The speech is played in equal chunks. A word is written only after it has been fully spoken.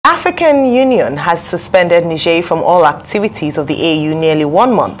African Union has suspended Niger from all activities of the AU nearly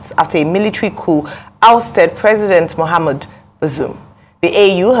 1 month after a military coup ousted President Mohamed Bazoum. The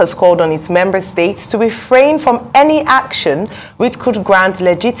AU has called on its member states to refrain from any action which could grant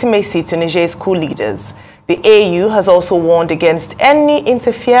legitimacy to Niger's coup leaders. The AU has also warned against any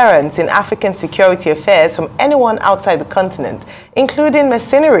interference in African security affairs from anyone outside the continent, including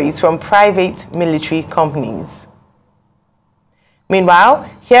mercenaries from private military companies. Meanwhile,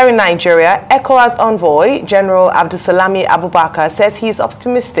 here in Nigeria, ECOWAS envoy General Abdulsalami Abubakar says he is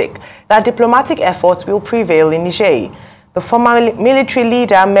optimistic that diplomatic efforts will prevail in Niger. The former military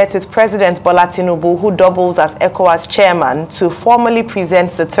leader met with President Bola Tinubu, who doubles as ECOWAS chairman, to formally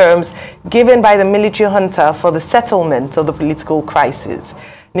present the terms given by the military junta for the settlement of the political crisis.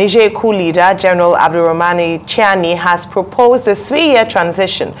 Niger coup leader General Abdurrahmane Chiani has proposed a 3-year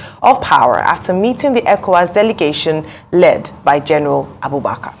transition of power after meeting the ECOWAS delegation led by General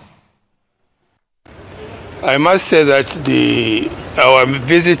Abubakar. I must say that our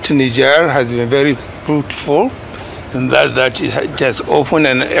visit to Niger has been very fruitful, and that it has opened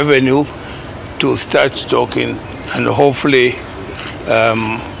an avenue to start talking, and hopefully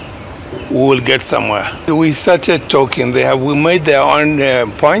we will get somewhere. We started talking. We made their own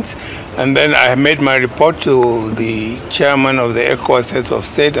points, and then I made my report to the chairman of the ECOWAS Heads of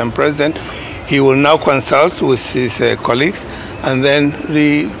State and President. He will now consult with his colleagues, and then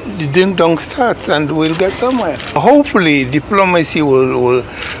the ding-dong starts, and we'll get somewhere. Hopefully, diplomacy will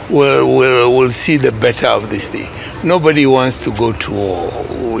see the better of this thing. Nobody wants to go to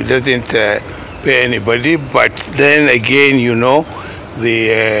war. It doesn't pay anybody. But then again, you know,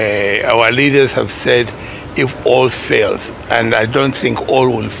 our leaders have said, if all fails, and I don't think all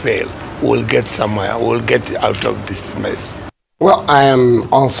will fail, we'll get somewhere. We'll get out of this mess. Well, I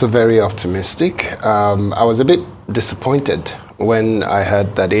am also very optimistic. I was a bit disappointed when I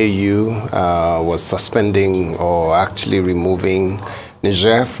heard that AU was suspending or actually removing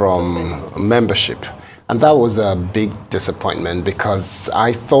Niger from membership. And that was a big disappointment because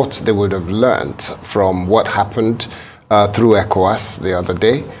I thought they would have learned from what happened through ECOWAS the other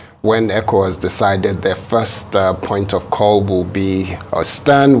day, when ECOWAS decided their first point of call will be a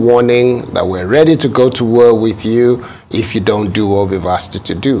stern warning that we're ready to go to war with you if you don't do what we've asked you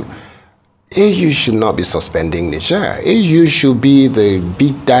to do. AU should not be suspending Niger. AU should be the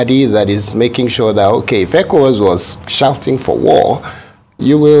big daddy that is making sure that, okay, if ECOWAS was shouting for war,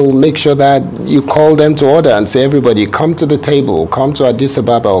 you will make sure that you call them to order and say, everybody, come to the table, come to Addis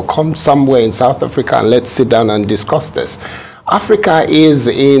Ababa, or come somewhere in South Africa and let's sit down and discuss this. Africa is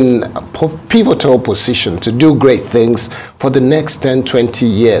in a pivotal position to do great things for the next 10, 20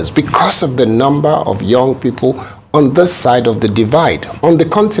 years because of the number of young people on this side of the divide, on the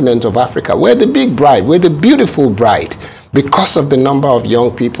continent of Africa. We're the big bride, we're the beautiful bride, because of the number of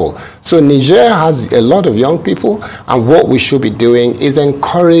young people. So Niger has a lot of young people, and what we should be doing is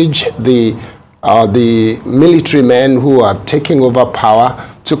encourage the military men who are taking over power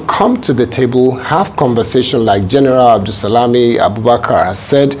to come to the table, have conversation like General Abdulsalami Abubakar has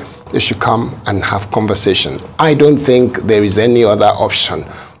said. They should come and have conversation. I don't think there is any other option.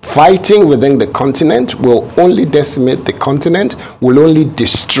 Fighting within the continent will only decimate the continent, will only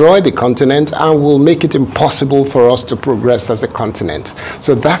destroy the continent, and will make it impossible for us to progress as a continent.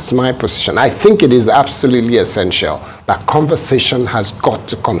 So that's my position. I think it is absolutely essential that conversation has got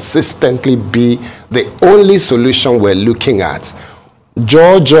to consistently be the only solution we're looking at.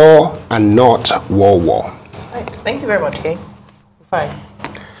 Jaw and not war. Right. Thank you very much, Kay. Fine.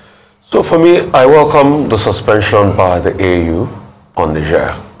 So for me, I welcome the suspension by the AU on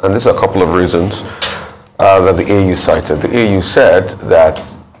Niger. And there's a couple of reasons that the AU cited. The AU said that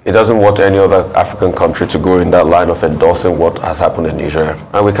it doesn't want any other African country to go in that line of endorsing what has happened in Niger.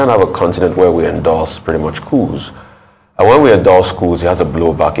 And we can't have a continent where we endorse pretty much coups. And when we endorse coups, it has a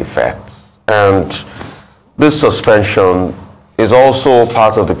blowback effect. And this suspension is also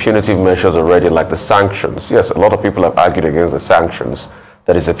part of the punitive measures already, like the sanctions. Yes, a lot of people have argued against the sanctions.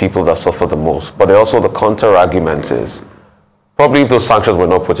 That is the people that suffer the most. But also the counter-argument is, probably if those sanctions were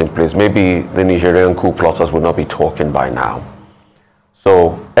not put in place, maybe the Nigerian coup plotters would not be talking by now.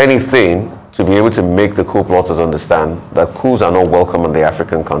 So anything to be able to make the coup plotters understand that coups are not welcome on the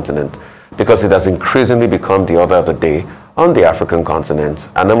African continent, because it has increasingly become the order of the day on the African continent,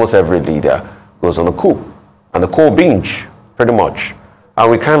 and almost every leader goes on a coup, and a coup binge, pretty much.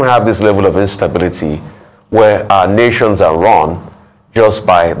 And we can't have this level of instability where our nations are run just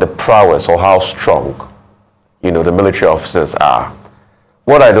by the prowess or how strong the military officers are.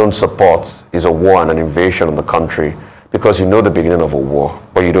 What I don't support is a war and an invasion of the country, because you know the beginning of a war,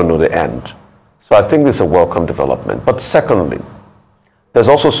 but you don't know the end. So I think this is a welcome development. But secondly, there's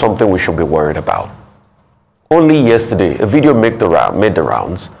also something we should be worried about. Only yesterday, a video made the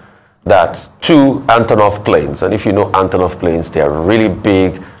rounds that 2 Antonov planes, and if you know Antonov planes, they are really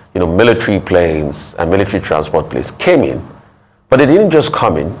big, military planes and military transport planes, came in. But they didn't just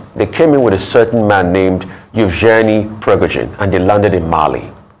come in. They came in with a certain man named Yevgeny Prigozhin, and they landed in Mali.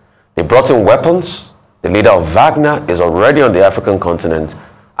 They brought in weapons. The leader of Wagner is already on the African continent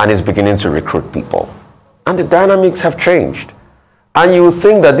and is beginning to recruit people. And the dynamics have changed. And you would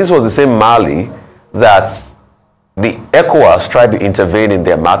think that this was the same Mali that the ECOWAS tried to intervene in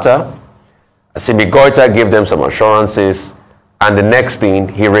their matter. Assimi Goïta gave them some assurances, and the next thing,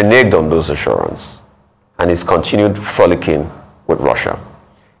 he reneged on those assurances, and he's continued frolicking with Russia.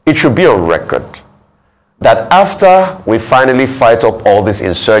 It should be on record that after we finally fight up all this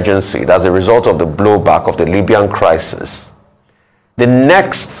insurgency as a result of the blowback of the Libyan crisis, the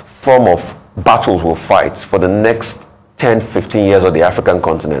next form of battles we'll fight for the next 10, 15 years of the African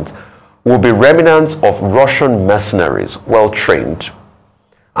continent will be remnants of Russian mercenaries, well-trained,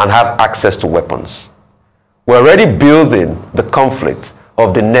 and have access to weapons. We're already building the conflict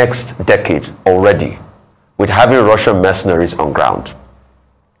of the next decade already with having Russian mercenaries on ground.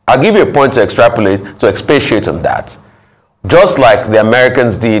 I'll give you a point to extrapolate, to expatiate on that. Just like the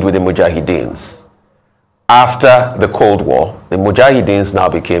Americans did with the Mujahideens. After the Cold War, the Mujahideens now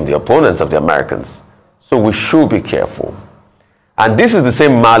became the opponents of the Americans. So we should be careful. And this is the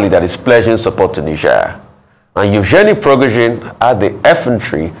same Mali that is pledging support to Niger. And Yevgeny Prigozhin had the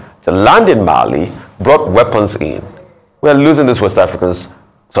effrontery to land in Mali, brought weapons in. We're losing this West African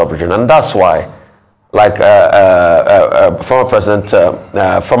sub-region. And that's why, like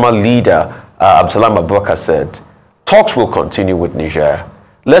former leader Abdulsalam Abubakar said, talks will continue with Niger.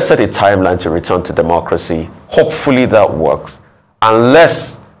 Let's set a timeline to return to democracy. Hopefully that works. And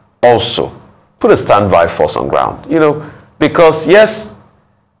let's also put a standby force on ground. Because yes,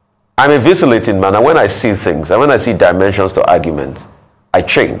 I'm a vacillating man, and when I see things, and when I see dimensions to argument, I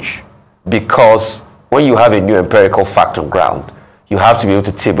change. Because when you have a new empirical fact on ground, you have to be able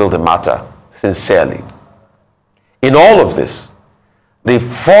to table the matter sincerely. In all of this, the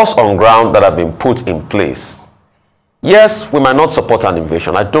force on ground that have been put in place, yes, we might not support an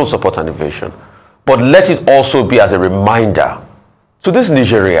invasion. I don't support an invasion. But let it also be as a reminder to these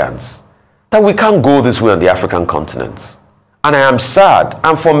Nigerians that we can't go this way on the African continent. And I am sad.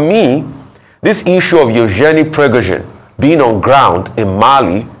 And for me, this issue of Yevgeny Prigozhin being on ground in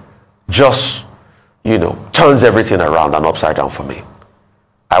Mali just, turns everything around and upside down for me.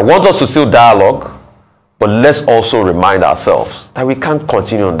 I want us to still dialogue, but let's also remind ourselves that we can't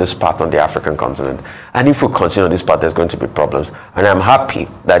continue on this path on the African continent. And if we continue on this path, there's going to be problems. And I'm happy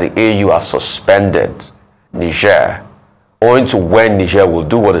that the AU has suspended Niger, owing to when Niger will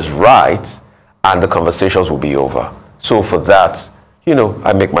do what is right, and the conversations will be over. So for that,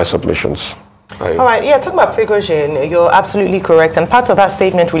 I make my submissions. All right, talking about Prigozhin, you're absolutely correct. And part of that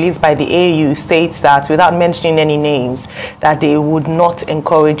statement released by the AU states that, without mentioning any names, that they would not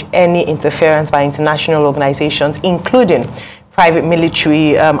encourage any interference by international organizations, including private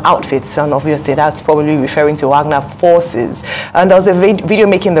military outfits, and obviously that's probably referring to Wagner forces. And there was a video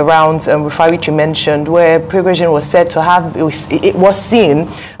making the rounds, which you mentioned, where Prigozhin was said to have, it was seen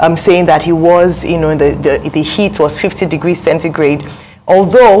saying that he was, the heat was 50 degrees centigrade,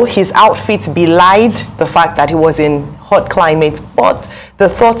 although his outfit belied the fact that he was in hot climate. But the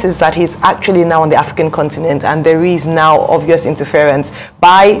thought is that he's actually now on the African continent, and there is now obvious interference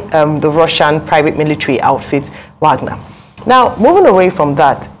by the Russian private military outfit, Wagner. Now, moving away from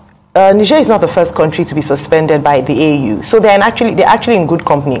that, Niger is not the first country to be suspended by the AU. So they're actually in good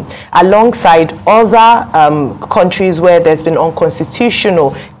company, alongside other countries where there's been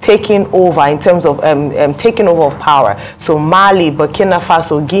unconstitutional taking over in terms of taking over of power. So Mali, Burkina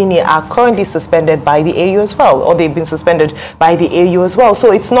Faso, Guinea are currently suspended by the AU as well, or they've been suspended by the AU as well.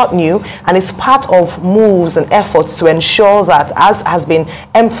 So it's not new, and it's part of moves and efforts to ensure that, as has been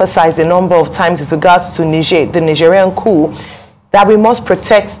emphasized a number of times with regards to Niger, the Nigerian coup, that we must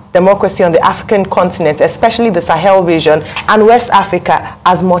protect democracy on the African continent, especially the Sahel region and West Africa,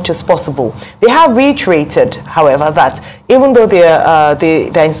 as much as possible. They have reiterated, however, that even though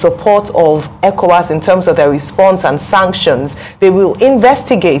they're in support of ECOWAS in terms of their response and sanctions, they will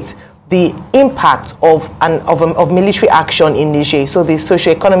investigate the impact of military action in Niger, so the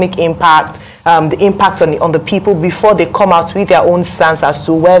socio-economic impact, the impact on the people, before they come out with their own stance as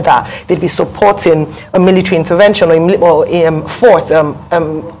to whether they'd be supporting a military intervention or force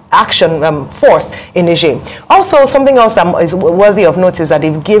action force in Niger. Also, something else that is worthy of notice is that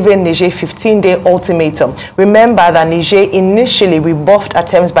they've given Niger 15-day ultimatum. Remember that Niger initially rebuffed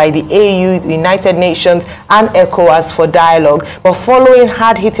attempts by the AU, the United Nations, and ECOWAS for dialogue, but following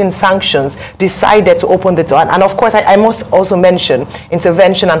hard-hitting sanctions, decided to open the door. And of course, I must also mention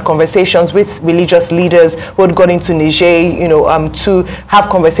intervention and conversations with religious leaders who had gone into Niger, to have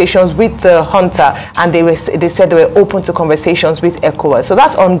conversations with the junta, and they said they were open to conversations with ECOWAS. So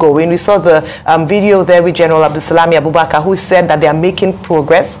that's ongoing. We saw the video there with General Abdulsalami Abubakar, who said that they are making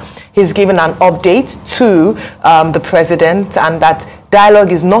progress. He's given an update to the president, and that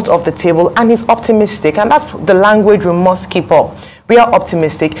dialogue is not off the table, and he's optimistic, and that's the language we must keep up. We are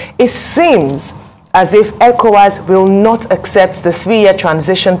optimistic. It seems as if ECOWAS will not accept the 3-year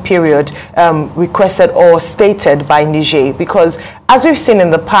transition period requested or stated by Niger, because as we've seen in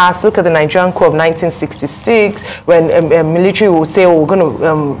the past, look at the Nigerian coup of 1966, when military will say, oh, we're going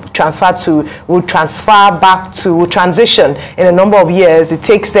to transition in a number of years. It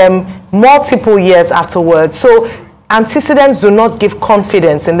takes them multiple years afterwards. So antecedents do not give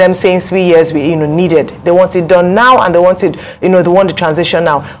confidence in them saying 3 years needed. They want it done now, and they want it, they want the transition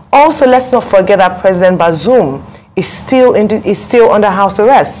now. Also, let's not forget that President Bazoum is still under house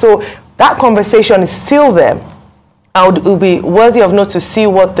arrest. So that conversation is still there. And it would be worthy of note to see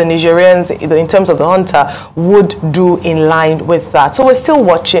what the Nigerians, in terms of the junta, would do in line with that. So we're still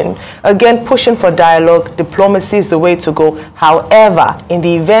watching, again, pushing for dialogue. Diplomacy is the way to go. However, in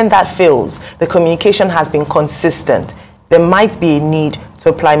the event that fails, the communication has been consistent. There might be a need to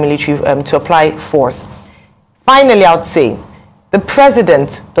apply to apply force. Finally, I would say, the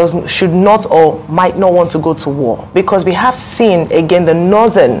president should not or might not want to go to war, because we have seen, again, the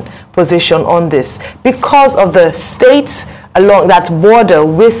northern position on this, because of the states along that border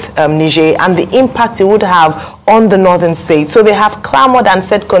with Niger and the impact it would have on the northern states. So they have clamored and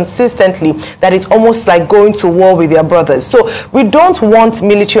said consistently that it's almost like going to war with their brothers. So we don't want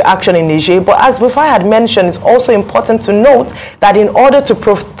military action in Niger, but as before I had mentioned, it's also important to note that in order to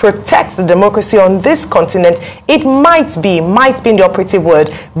protect the democracy on this continent, it might be in the operative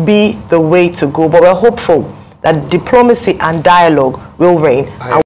word, be the way to go. But we're hopeful that diplomacy and dialogue will reign.